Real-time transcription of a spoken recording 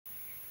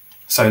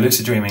So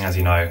lucid dreaming, as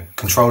you know,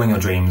 controlling your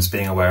dreams,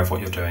 being aware of what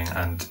you're doing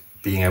and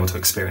being able to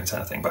experience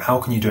anything. But how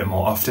can you do it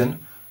more often?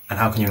 And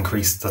how can you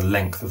increase the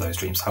length of those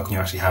dreams? How can you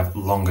actually have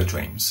longer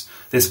dreams?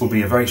 This will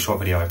be a very short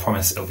video. I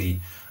promise it'll be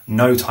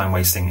no time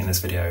wasting in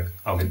this video.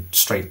 I'll get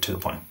straight to the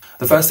point.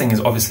 The first thing is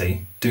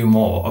obviously do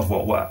more of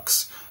what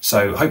works.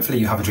 So hopefully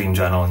you have a dream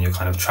journal and you're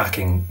kind of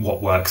tracking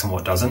what works and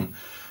what doesn't.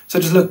 So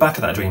just look back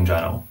at that dream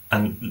journal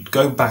and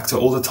go back to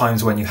all the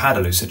times when you had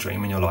a lucid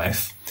dream in your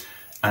life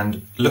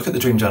and look at the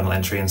dream journal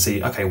entry and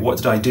see, okay, what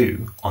did I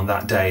do on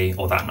that day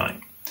or that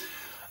night?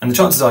 And the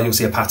chances are you'll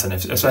see a pattern,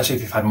 especially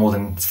if you've had more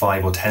than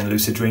 5 or 10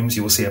 lucid dreams,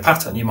 you will see a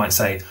pattern. You might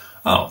say,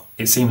 oh,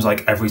 it seems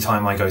like every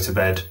time I go to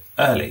bed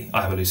early,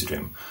 I have a lucid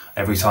dream.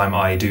 Every time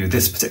I do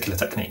this particular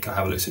technique, I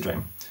have a lucid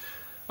dream.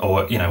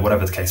 Or, you know,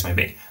 whatever the case may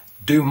be.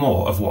 Do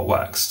more of what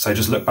works. So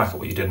just look back at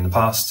what you did in the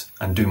past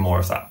and do more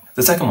of that.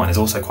 The second one is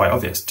also quite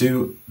obvious.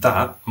 Do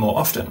that more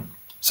often.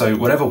 So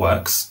whatever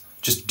works,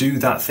 just do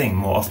that thing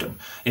more often.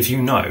 If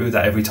you know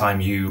that every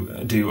time you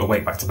do a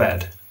wake back to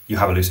bed, you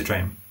have a lucid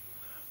dream,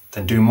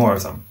 then do more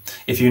of them.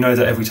 If you know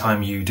that every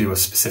time you do a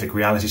specific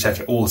reality check,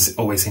 it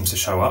always seems to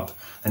show up,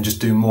 then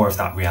just do more of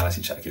that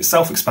reality check. It's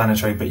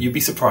self-explanatory, but you'd be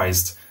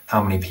surprised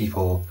how many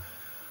people,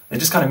 they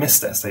just kind of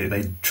miss this.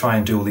 They try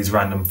and do all these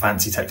random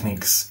fancy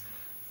techniques,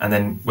 and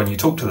then when you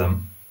talk to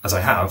them, as I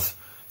have,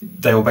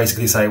 they will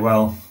basically say,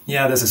 well,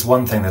 yeah, there's this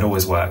one thing that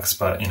always works,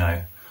 but, you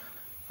know,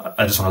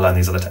 I just want to learn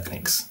these other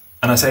techniques.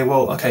 And I say,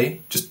 well, okay,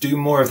 just do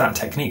more of that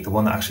technique, the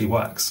one that actually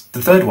works.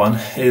 The third one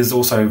is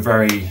also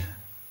very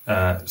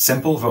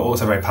simple, but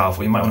also very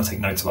powerful. You might want to take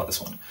notes about this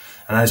one.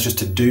 And that is just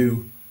to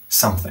do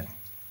something.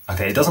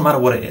 Okay, it doesn't matter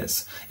what it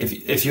is.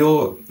 If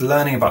you're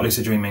learning about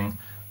lucid dreaming,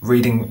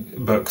 reading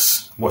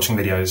books, watching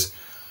videos,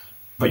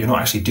 but you're not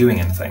actually doing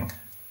anything,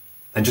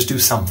 then just do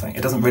something.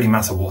 It doesn't really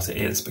matter what it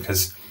is,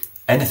 because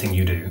anything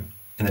you do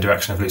in the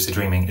direction of lucid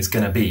dreaming is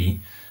going to be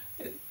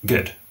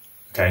good.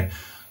 Okay,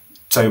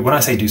 so when I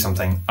say do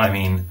something, I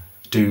mean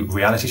do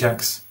reality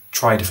checks,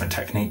 try different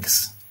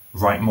techniques,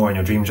 write more in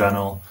your dream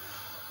journal,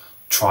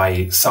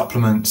 try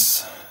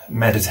supplements,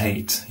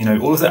 meditate, you know,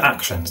 all of the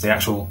actions, the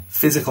actual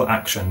physical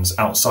actions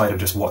outside of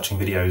just watching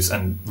videos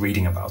and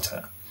reading about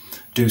it.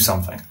 Do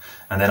something.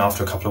 And then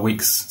after a couple of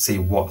weeks, see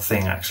what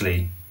thing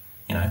actually,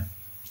 you know,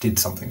 did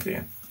something for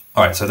you.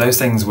 All right, so those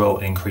things will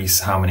increase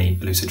how many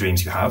lucid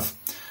dreams you have.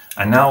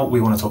 And now we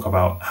want to talk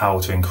about how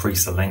to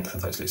increase the length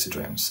of those lucid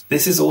dreams.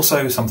 This is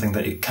also something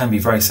that it can be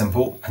very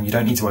simple, and you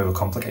don't need to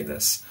overcomplicate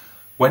this.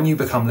 When you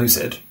become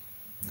lucid,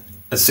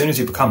 as soon as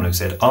you become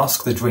lucid,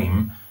 ask the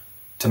dream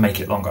to make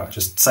it longer.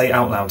 Just say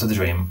out loud to the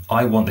dream,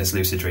 I want this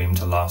lucid dream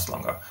to last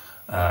longer.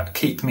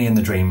 Keep me in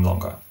the dream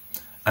longer.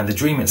 And the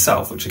dream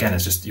itself, which again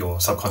is just your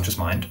subconscious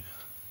mind,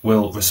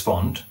 will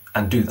respond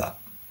and do that.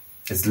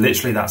 It's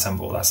literally that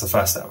simple. That's the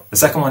first step. The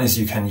second one is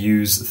you can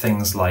use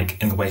things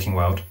like, in the waking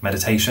world,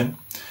 meditation,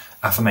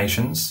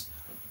 affirmations,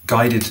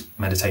 guided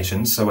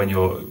meditations. So when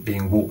you're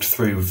being walked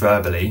through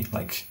verbally,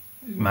 like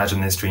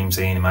imagine this dream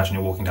scene, imagine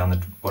you're walking down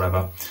the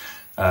whatever,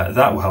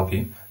 that will help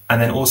you.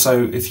 And then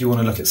also, if you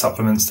want to look at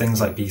supplements,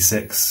 things like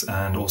B6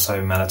 and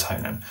also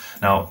melatonin.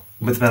 Now,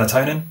 with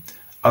melatonin,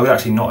 I would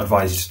actually not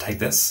advise you to take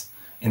this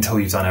until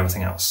you've done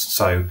everything else.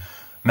 So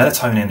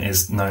melatonin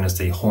is known as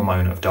the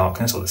hormone of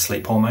darkness, or the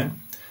sleep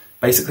hormone.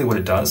 Basically what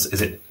it does is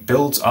it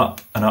builds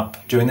up and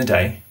up during the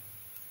day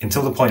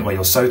until the point where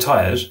you're so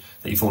tired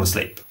that you fall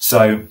asleep.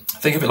 So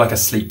think of it like a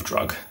sleep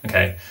drug,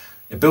 okay?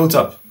 It builds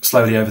up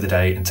slowly over the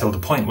day until the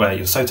point where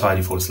you're so tired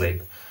you fall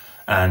asleep,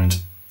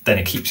 and then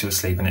it keeps you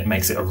asleep and it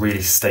makes it a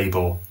really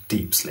stable,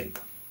 deep sleep.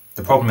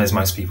 The problem is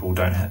most people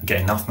don't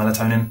get enough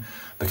melatonin,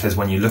 because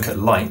when you look at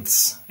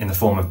lights in the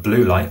form of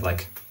blue light,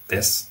 like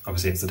this,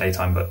 obviously it's the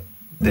daytime, but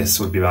this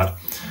would be bad,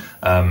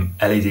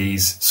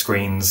 LEDs,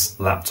 screens,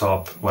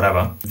 laptop,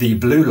 whatever, the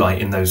blue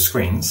light in those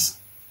screens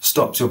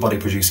stops your body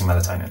producing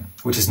melatonin,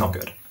 which is not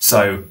good.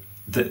 So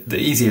the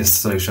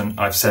easiest solution,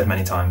 I've said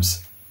many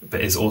times,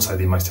 but is also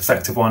the most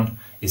effective one,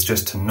 is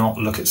just to not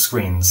look at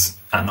screens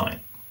at night,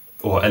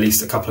 or at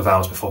least a couple of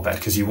hours before bed,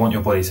 because you want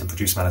your body to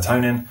produce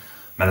melatonin.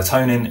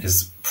 Melatonin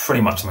is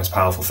pretty much the most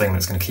powerful thing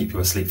that's going to keep you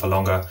asleep for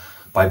longer.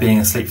 By being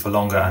asleep for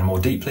longer and more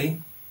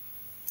deeply,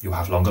 you'll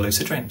have longer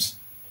lucid dreams.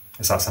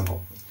 It's that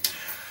simple.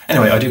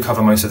 Anyway, I do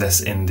cover most of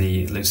this in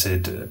the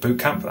Lucid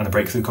Bootcamp and the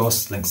Breakthrough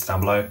course, links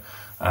down below.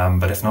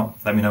 But if not,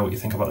 let me know what you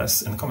think about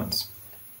this in the comments.